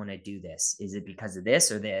don't I want to do this? Is it because of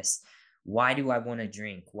this or this? Why do I want to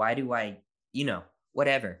drink? Why do I you know,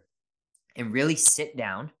 whatever, and really sit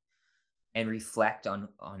down and reflect on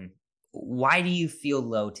why do you feel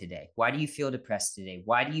low today? Why do you feel depressed today?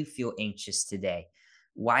 Why do you feel anxious today?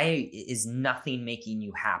 Why is nothing making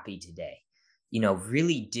you happy today?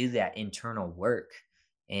 Really do that internal work,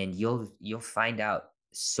 and you'll find out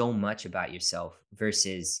so much about yourself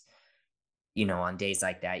versus, on days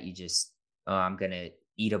like that, you just, oh, I'm going to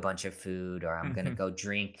eat a bunch of food, or I'm going to Mhm. go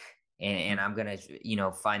drink, and I'm going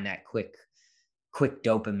to, find that quick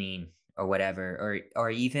dopamine or whatever, or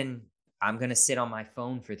even I'm going to sit on my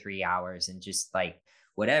phone for 3 hours and just like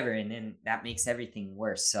whatever, and then that makes everything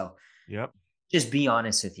worse. So Yep. just be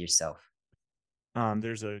honest with yourself.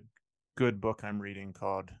 There's a good book I'm reading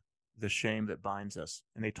called The Shame That Binds Us,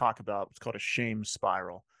 and they talk about what's called a shame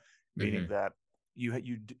spiral, meaning Hmm. that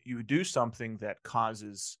you do something that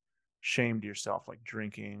causes shame to yourself, like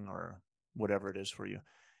drinking or whatever it is for you,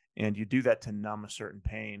 and you do that to numb a certain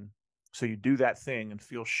pain. So you do that thing and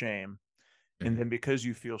feel shame, and Hmm. then because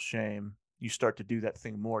you feel shame, you start to do that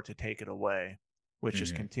thing more to take it away, which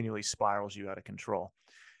just Hmm. continually spirals you out of control.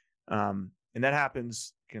 And that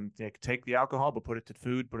happens. Can take the alcohol, but put it to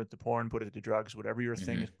food, put it to porn, put it to drugs, whatever your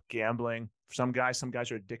thing Hmm. is. Gambling. Some guys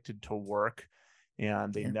are addicted to work,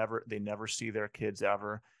 and they Yeah. never see their kids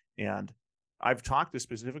ever. And I've talked to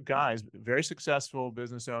specific guys, very successful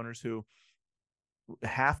business owners, who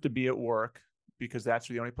have to be at work because that's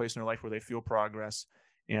the only place in their life where they feel progress.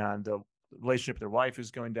 And the relationship with their wife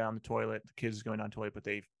is going down the toilet, the kids is going down the toilet, but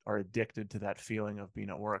they are addicted to that feeling of being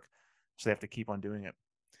at work, so they have to keep on doing it.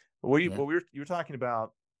 But Yeah. you were talking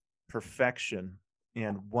about perfection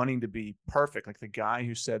and wanting to be perfect, like the guy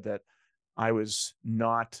who said that I was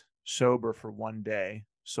not sober for one day,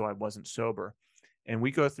 so I wasn't sober. And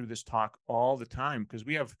we go through this talk all the time because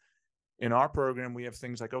we have in our program, we have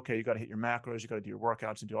things like, okay, you got to hit your macros, you got to do your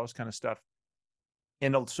workouts and do all this kind of stuff.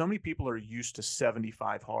 And so many people are used to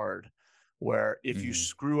 75 hard, where if you Hmm.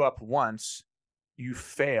 screw up once, you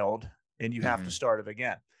failed and you have to Hmm. start it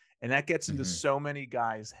again. And that gets into Hmm. so many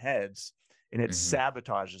guys' heads and it Hmm.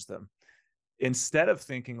 sabotages them. Instead of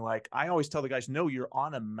thinking, like, I always tell the guys, no, you're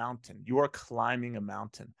on a mountain. You are climbing a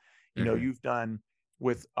mountain. Hmm. You've done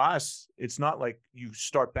with us, it's not like you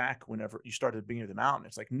start back whenever you start at the beginning of the mountain.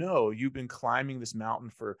 It's like, no, you've been climbing this mountain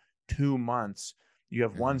for 2 months. You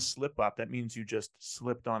have one Hmm. slip up. That means you just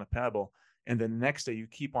slipped on a pebble. And then the next day you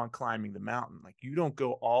keep on climbing the mountain. Like, you don't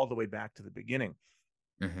go all the way back to the beginning.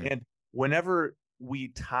 Hmm. And whenever we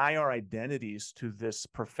tie our identities to this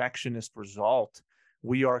perfectionist result,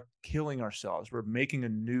 we are killing ourselves. We're making a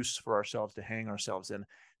noose for ourselves to hang ourselves in,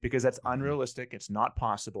 because that's Hmm. unrealistic. It's not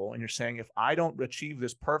possible. And you're saying, if I don't achieve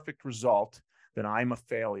this perfect result, then I'm a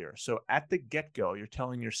failure. So at the get go, you're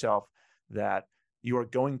telling yourself that you are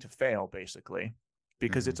going to fail, basically,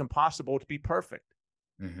 because Hmm. it's impossible to be perfect.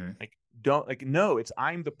 Hmm. Like, don't, like, no, it's,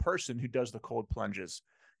 I'm the person who does the cold plunges.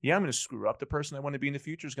 Yeah, I'm going to screw up. The person I want to be in the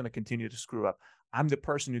future is going to continue to screw up. I'm the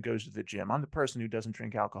person who goes to the gym. I'm the person who doesn't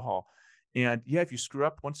drink alcohol. And yeah, if you screw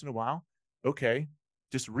up once in a while, okay,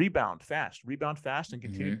 just rebound fast and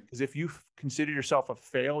continue. Hmm. Because if you consider yourself a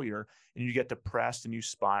failure and you get depressed and you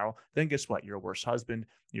spiral, then guess what? You're a worse husband,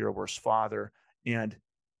 you're a worse father. And,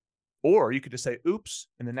 or you could just say, oops,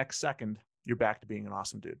 and the next second, you're back to being an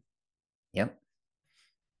awesome dude. Yep.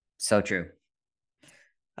 So true. For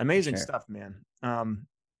Amazing sure. stuff, man.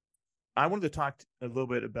 I wanted to talk a little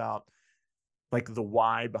bit about like the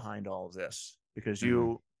why behind all of this, because Hmm.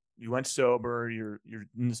 you went sober, you're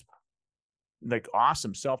in this like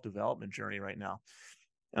awesome self-development journey right now.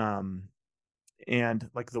 Um, and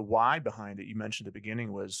like the why behind it, you mentioned at the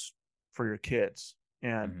beginning, was for your kids.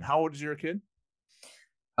 And Hmm. how old is your kid?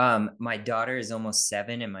 My daughter is almost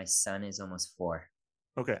 7 and my son is almost 4.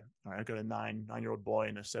 Okay. All right. I've got a nine-year-old boy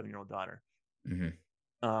and a 7-year-old daughter. Hmm.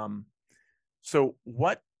 Um, so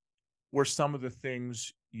what were some of the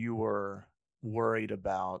things you were worried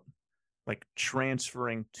about, like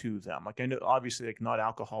transferring to them? Like, I know obviously like not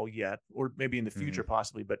alcohol yet, or maybe in the future Hmm.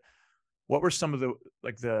 possibly, but what were some of the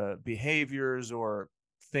like the behaviors or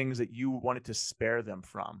things that you wanted to spare them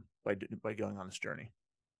from by going on this journey?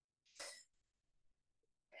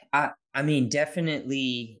 I mean,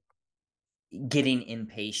 definitely getting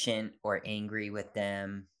impatient or angry with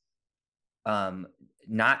them, um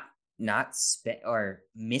not or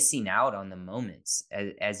missing out on the moments.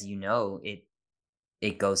 As you know,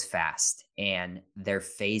 it goes fast and their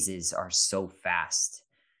phases are so fast.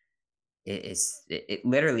 It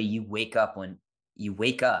literally, you wake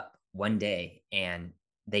up one day and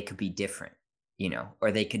they could be different,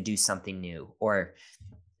 or they could do something new, or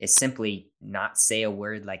it's simply not say a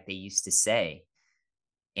word like they used to say,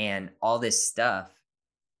 and all this stuff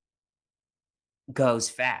goes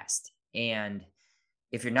fast. And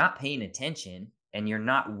if you're not paying attention and you're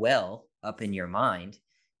not well up in your mind,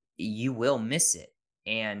 you will miss it.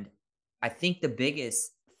 And I think the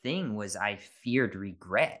biggest thing was I feared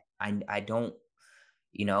regret. I don't,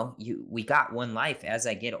 we got one life. As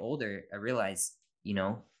I get older, I realize,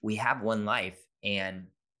 we have one life, and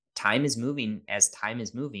time is moving as time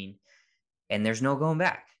is moving, and there's no going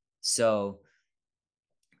back. So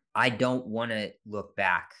I don't want to look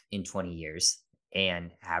back in 20 years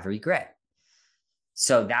and have regret.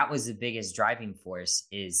 So that was the biggest driving force,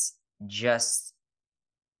 is just,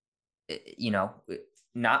 you know,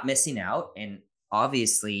 not missing out, and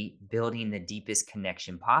obviously building the deepest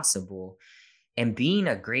connection possible and being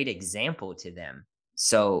a great example to them.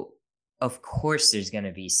 So, of course, there's going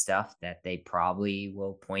to be stuff that they probably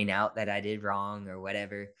will point out that I did wrong or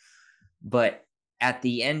whatever. But at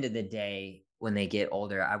the end of the day, when they get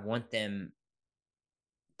older, I want them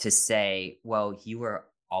to say, well, you were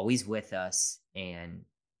always with us, and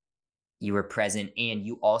you were present, and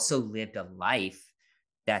you also lived a life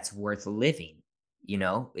that's worth living.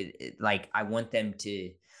 Like, I want them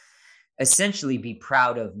to essentially be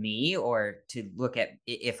proud of me, or to look at,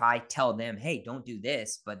 if I tell them, hey, don't do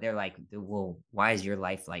this, but they're like, well, why is your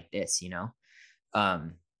life like this?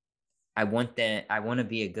 Um, I want to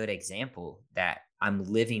be a good example that I'm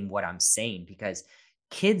living what I'm saying, because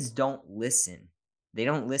kids don't listen. They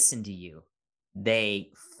don't listen to you.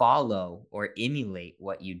 They follow or emulate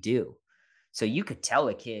what you do. So you could tell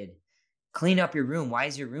a kid, clean up your room. Why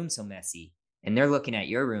is your room so messy? And they're looking at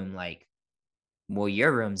your room like, well,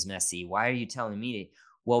 your room's messy. Why are you telling me to?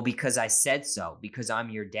 Well, because I said so, because I'm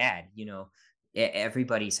your dad.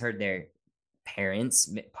 Everybody's heard their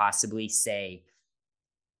parents possibly say,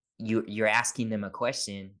 you're asking them a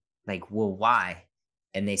question like, well, why?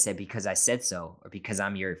 And they said, because I said so, or because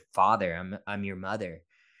I'm your father, I'm your mother.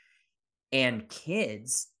 And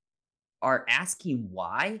kids are asking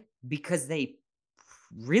why because they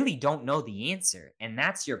really don't know the answer. And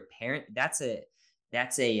that's your parent. That's a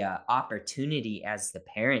opportunity as the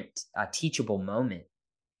parent, a teachable moment,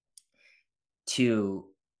 to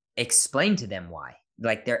explain to them why.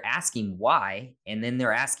 Like, they're asking why, and then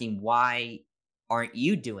they're asking, why aren't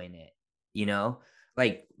you doing it?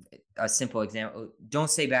 Like, a simple example, don't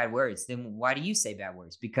say bad words. Then why do you say bad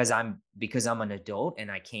words? Because I'm an adult and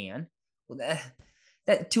I can. Well,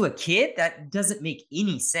 that to a kid, that doesn't make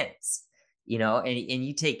any sense. And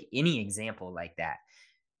you take any example like that,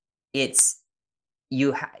 it's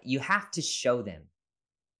you have to show them,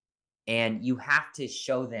 and you have to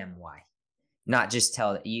show them why, not just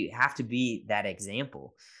tell. You have to be that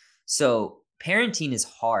example. So parenting is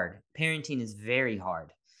hard. Parenting is very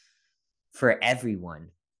hard for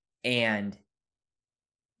everyone, and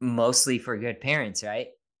mostly for good parents, right?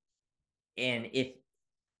 And if,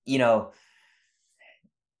 you know,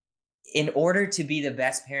 in order to be the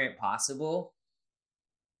best parent possible,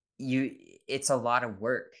 it's a lot of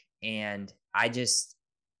work. And I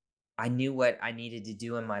knew what I needed to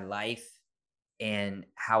do in my life, and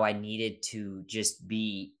how I needed to just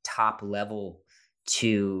be top level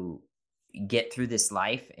to get through this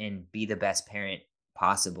life and be the best parent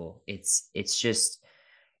possible. It's just,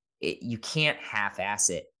 you can't half-ass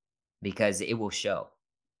it, because it will show.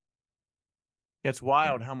 It's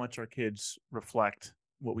wild how much our kids reflect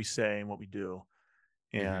what we say and what we do.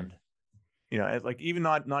 Mhm. And, like, even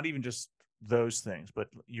not even just those things, but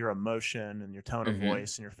your emotion and your tone of Mhm.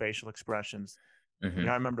 voice and your facial expressions. I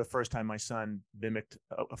Mhm. remember the first time my son mimicked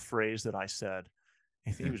a phrase that I said.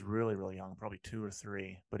 I think he Mhm. was really, really young, probably 2 or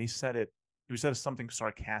 3, but he said something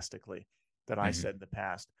sarcastically that I Mhm. said in the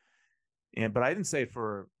past. But I didn't say it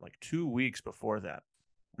for like 2 weeks before that.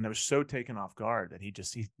 And I was so taken off guard that he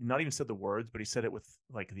not even said the words, but he said it with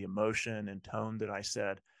like the emotion and tone that I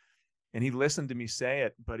said. And he listened to me say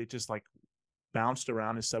it, but it just like bounced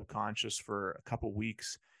around his subconscious for a couple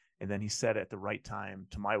weeks. And then he said it at the right time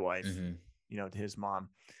to my wife, Mhm. to his mom.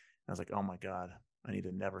 And I was like, oh my God, I need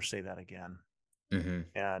to never say that again. Mhm.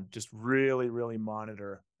 And just really, really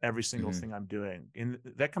monitor every single Mhm. thing I'm doing. And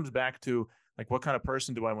that comes back to like, what kind of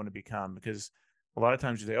person do I want to become? Because a lot of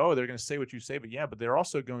times you say, oh, they're going to say what you say, but yeah, but they're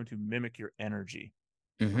also going to mimic your energy.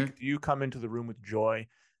 Like, Mhm. if you come into the room with joy,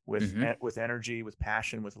 Mhm. with energy, with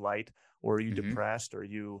passion, with light, or are you Mhm. depressed, or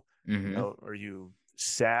Mhm. are you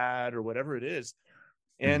sad, or whatever it is,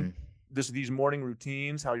 and Mhm. these morning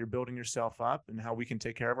routines, how you're building yourself up and how we can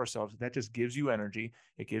take care of ourselves, that just gives you energy,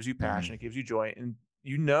 it gives you passion, Mhm. it gives you joy. And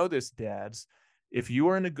this, dads, if you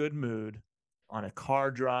are in a good mood on a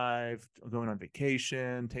car drive, going on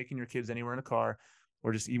vacation, taking your kids anywhere in a car,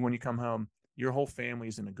 or just even when you come home, your whole family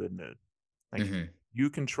is in a good mood. Like, Mhm. you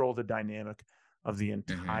control the dynamic of the Mhm.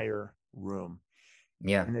 entire room.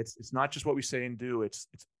 Yeah. And it's not just what we say and do. It's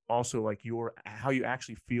also like how you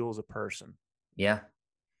actually feel as a person. Yeah.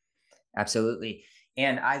 Absolutely.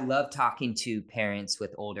 And I love talking to parents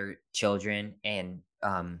with older children and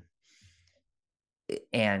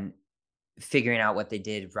figuring out what they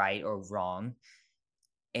did right or wrong.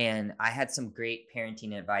 And I had some great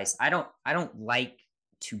parenting advice. I don't like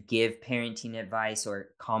to give parenting advice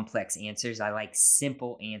or complex answers. I like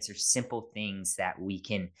simple answers, simple things that we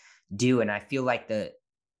can do. And I feel like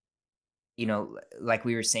like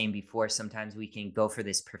we were saying before, sometimes we can go for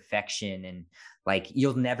this perfection and like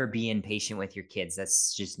you'll never be impatient with your kids.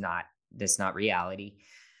 That's not reality.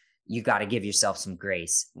 You got to give yourself some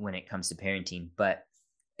grace when it comes to parenting. But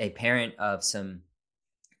a parent of some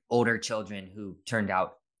older children who turned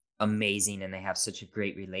out amazing and they have such a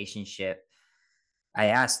great relationship, I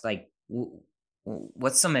asked like,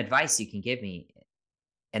 what's some advice you can give me?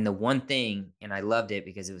 And the one thing, and I loved it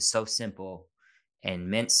because it was so simple and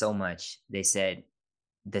meant so much. They said,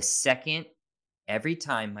 the second every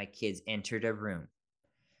time my kids entered a room,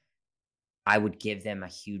 I would give them a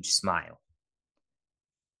huge smile.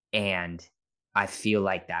 And I feel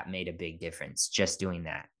like that made a big difference just doing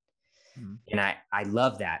that. Mhm. And I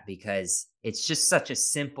love that because it's just such a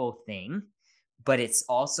simple thing, but it's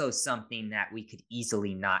also something that we could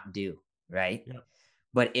easily not do, right? Yeah.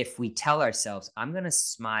 But if we tell ourselves, I'm going to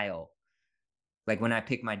smile, like when I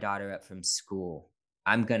pick my daughter up from school,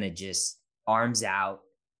 I'm going to just arms out,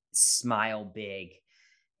 smile big.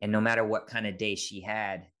 And no matter what kind of day she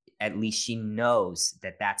had, at least she knows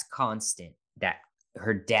that that's constant, that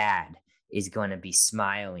her dad is going to be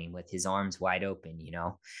smiling with his arms wide open,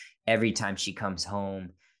 every time she comes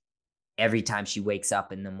home, every time she wakes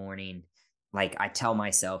up in the morning. Like I tell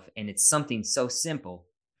myself, and it's something so simple,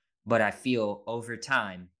 but I feel over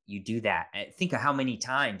time, you do that. Think of how many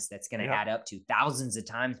times that's going to Yep. add up to, thousands of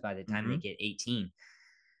times by the time they Hmm. get 18,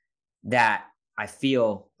 that I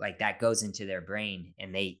feel like that goes into their brain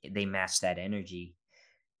and they match that energy.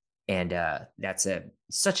 And that's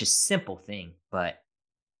such a simple thing, but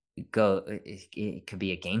it could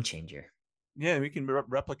be a game changer. Yeah, we can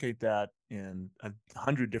replicate that in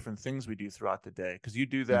 100 different things we do throughout the day. Because you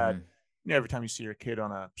do that, Hmm. every time you see your kid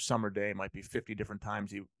on a summer day, it might be 50 different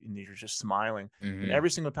times and you're just smiling. And Hmm.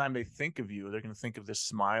 every single time they think of you, they're going to think of this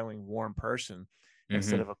smiling, warm person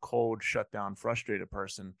instead Hmm. of a cold, shut down, frustrated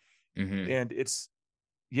person. Hmm. And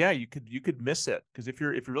yeah, you could miss it because if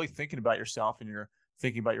you're really thinking about yourself and you're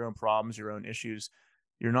thinking about your own problems, your own issues,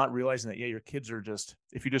 you're not realizing that, yeah, your kids are just,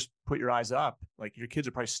 if you just put your eyes up, like your kids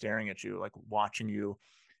are probably staring at you, like watching you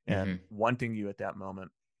and Hmm. wanting you at that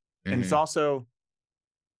moment. And it's Hmm. also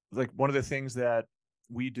like one of the things that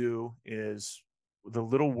we do is the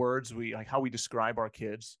little words we like, how we describe our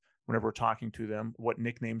kids whenever we're talking to them. What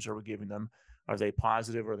nicknames are we giving them? Are they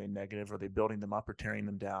positive? Are they negative? Are they building them up or tearing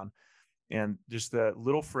them down? And just the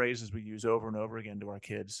little phrases we use over and over again to our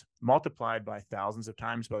kids, multiplied by thousands of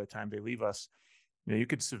times by the time they leave us, you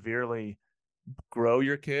could severely grow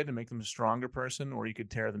your kid and make them a stronger person, or you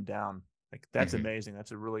could tear them down. Like that's Hmm. amazing.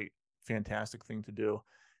 That's a really fantastic thing to do.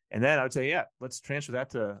 And then I would say, yeah, let's transfer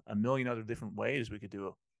that to a million other different ways we could do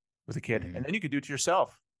it with a kid. Hmm. And then you could do it to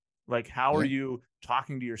yourself. Like, how are Yeah. you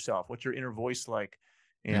talking to yourself? What's your inner voice like?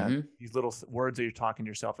 And Hmm. these little words that you're talking to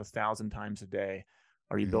yourself 1,000 times a day,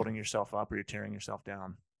 are you Hmm. building yourself up or you're tearing yourself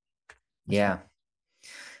down? So, Yeah.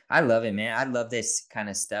 I love it, man. I love this kind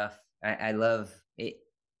of stuff. I love it.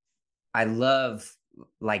 I love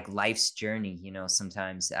like life's journey,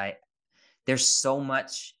 sometimes there's so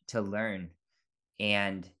much to learn,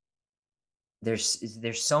 and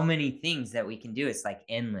there's so many things that we can do. It's like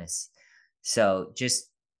endless. So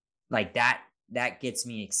just like that gets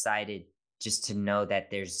me excited just to know that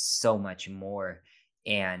there's so much more,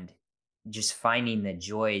 and just finding the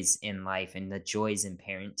joys in life and the joys in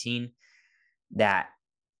parenting, that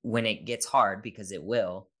when it gets hard, because it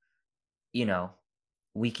will, you know,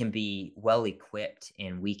 we can be well equipped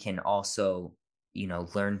and we can also,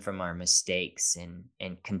 learn from our mistakes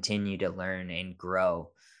and continue to learn and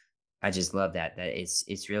grow. I just love that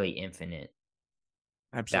it's really infinite,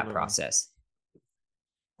 that absolutely. process.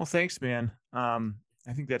 Well, thanks, man.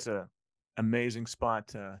 I think that's a amazing spot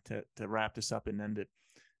to wrap this up and end it.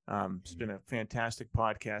 It's Mhm. been a fantastic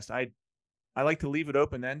podcast. I like to leave it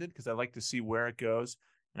open ended because I like to see where it goes.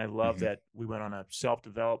 And I love Mhm. that we went on a self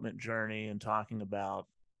development journey and talking about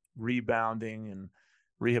rebounding and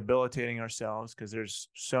rehabilitating ourselves, because there's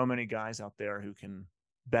so many guys out there who can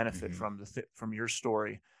benefit Mhm. from from your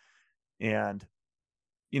story. And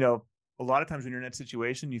you know, a lot of times when you're in that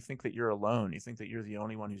situation, you think that you're alone. You think that you're the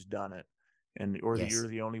only one who's done it, and or that you're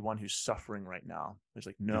Yes. the only one who's suffering right now. It's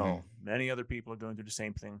like, Mhm. no, many other people are going through the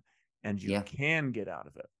same thing. and you Yeah. can get out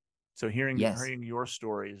of it. So Yes. hearing your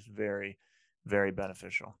story is very, very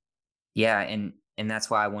beneficial. Yeah. And that's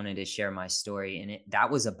why I wanted to share my story. And that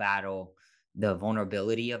was a battle, the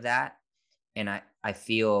vulnerability of that. And I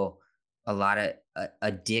feel a lot of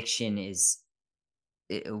addiction is,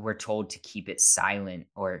 we're told to keep it silent,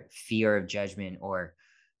 or fear of judgment. Or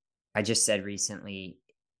I just said recently,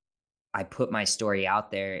 I put my story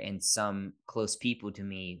out there and some close people to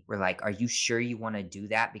me were like, "Are you sure you want to do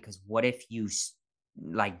that? Because what if you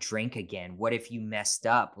like drink again? What if you messed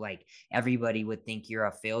up? Like everybody would think you're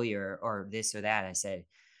a failure or this or that." I said,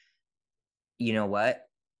 "You know what?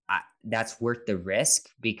 That's worth the risk,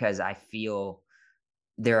 because I feel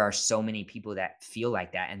there are so many people that feel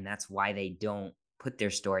like that, and that's why they don't put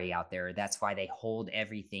their story out there. That's why they hold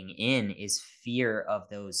everything in, is fear of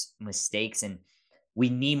those mistakes. And we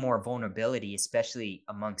need more vulnerability, especially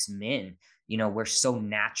amongst men. We're so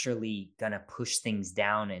naturally gonna push things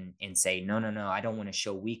down and say, no, no, no, I don't want to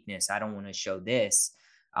show weakness. I don't want to show this.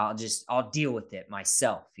 I'll deal with it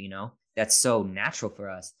myself. That's so natural for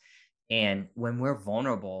us. And when we're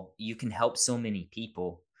vulnerable, you can help so many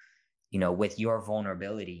people, with your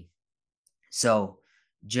vulnerability. So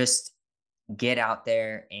just get out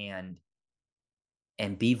there and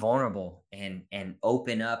be vulnerable and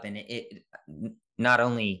open up. And not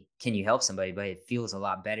only can you help somebody, but it feels a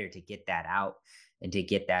lot better to get that out and to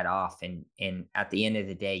get that off. And at the end of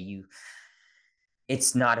the day,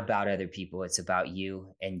 it's not about other people. It's about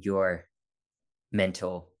you and your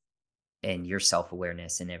mental and your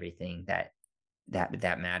self-awareness and everything that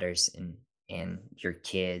matters, and your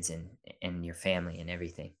kids and your family and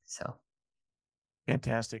everything. So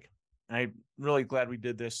Fantastic. I'm really glad we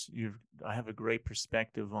did this. I have a great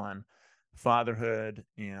perspective on fatherhood,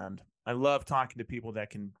 and I love talking to people that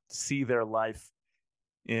can see their life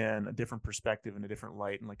in a different perspective, in a different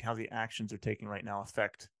light, and like how the actions they're taking right now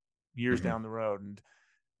affect years mhm. down the road.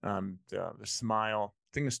 And the smile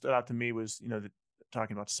thing that stood out to me was,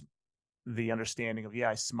 talking about the understanding of, yeah,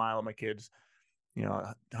 I smile at my kids,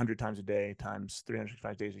 100 times a day times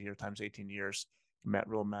 365 days a year times 18 years.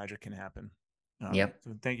 Real magic can happen. Yep.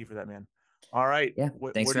 So thank you for that, man. All right. Yeah,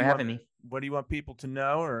 What, thanks what do for you want? having me. What do you want people to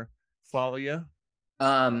know or follow you?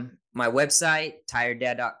 My website,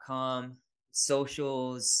 tireddad.com.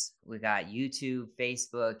 Socials, we got YouTube,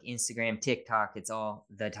 Facebook, Instagram, TikTok. It's all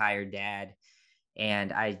The Tired Dad.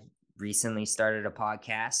 And I recently started a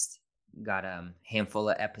podcast. Got a handful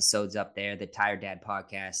of episodes up there, The Tired Dad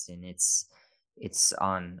podcast, and it's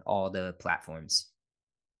on all the platforms.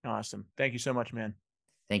 Awesome. Thank you so much, man.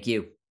 Thank you.